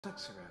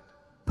Flex around.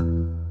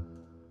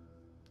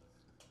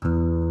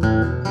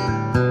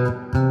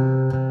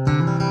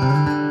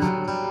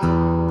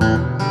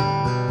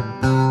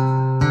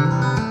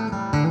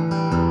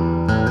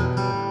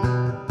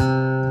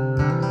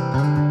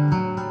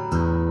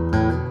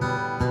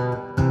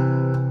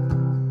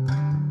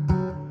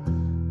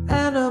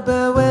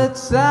 Annabelle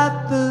waits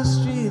at the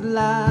street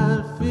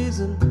light,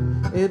 freezing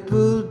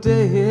April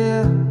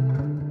day.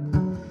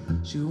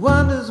 She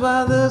wonders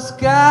why the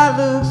sky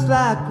looks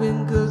like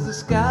green, 'cause the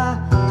sky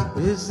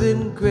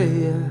isn't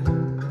gray.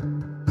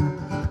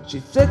 She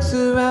flicks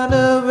around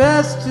her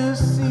wrist to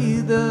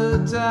see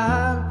the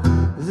time.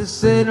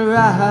 This ain't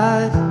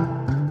right.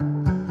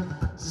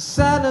 The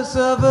sadness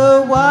of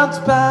a once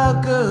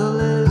proud girl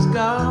is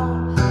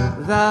gone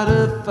without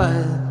a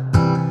fight.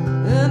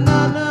 And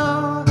I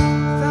know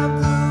time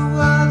to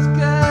once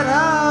get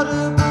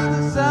harder, but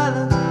the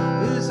silence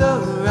is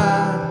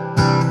alright.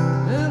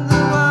 And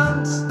the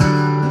ones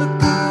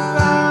look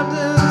around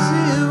and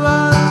see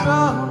what's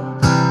wrong,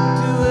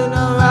 doing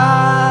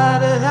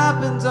alright. It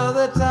happens all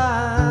the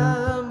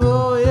time,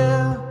 oh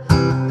yeah.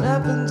 It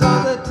happens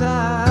all the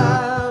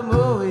time,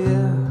 oh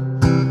yeah.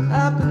 It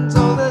happens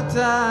all the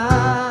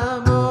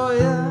time, oh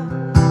yeah.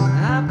 It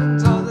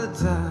happens all the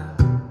time.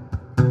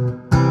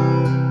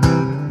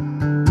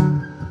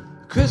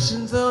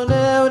 Christians don't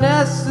ever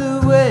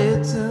necessarily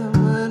wait till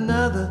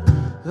another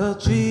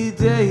sultry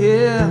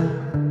day.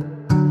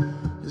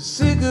 The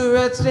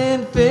cigarette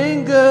stained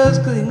fingers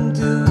cling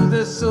to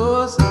the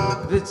source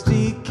of its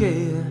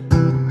decay.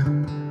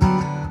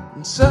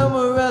 And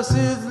somewhere else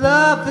his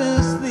love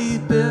is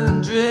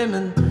sleeping,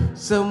 dreaming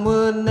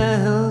someone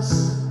else.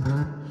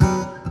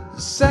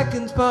 The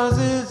seconds pause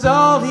is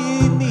all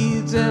he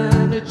needs,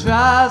 and it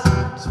tries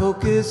to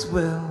focus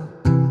well.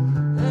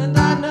 And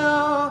I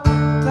know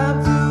time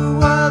to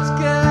words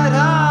get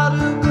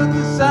harder, but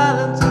the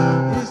silence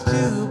is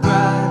too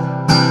bright.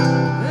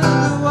 And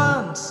the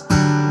ones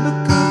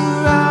look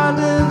around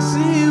and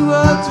see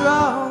what's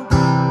wrong,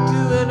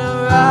 doing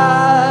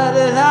alright.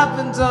 It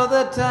happens all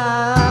the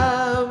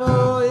time,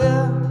 oh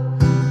yeah.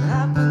 It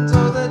happens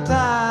all the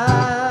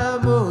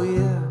time, oh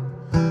yeah.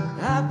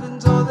 It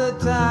happens all the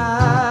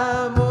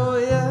time, oh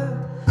yeah.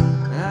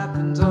 It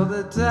happens all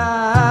the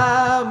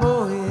time,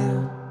 oh yeah.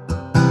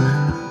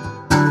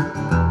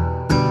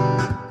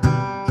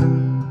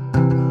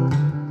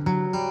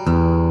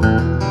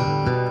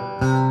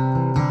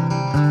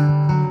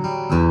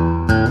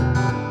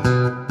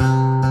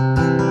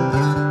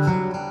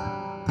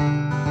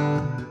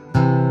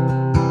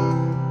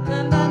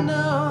 And I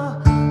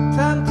know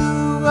time to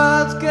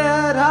words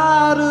get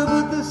harder,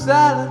 but the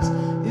silence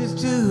is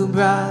too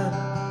bright.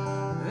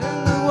 And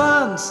the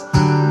ones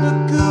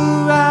look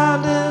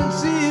around and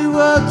see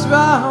what's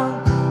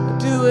wrong,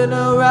 doing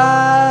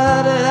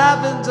alright. It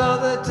happens all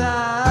the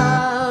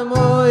time,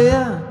 oh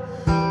yeah.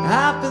 It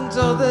happens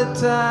all the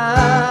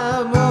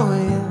time, oh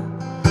yeah.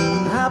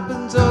 It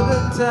happens all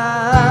the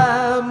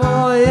time,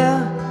 oh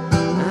yeah.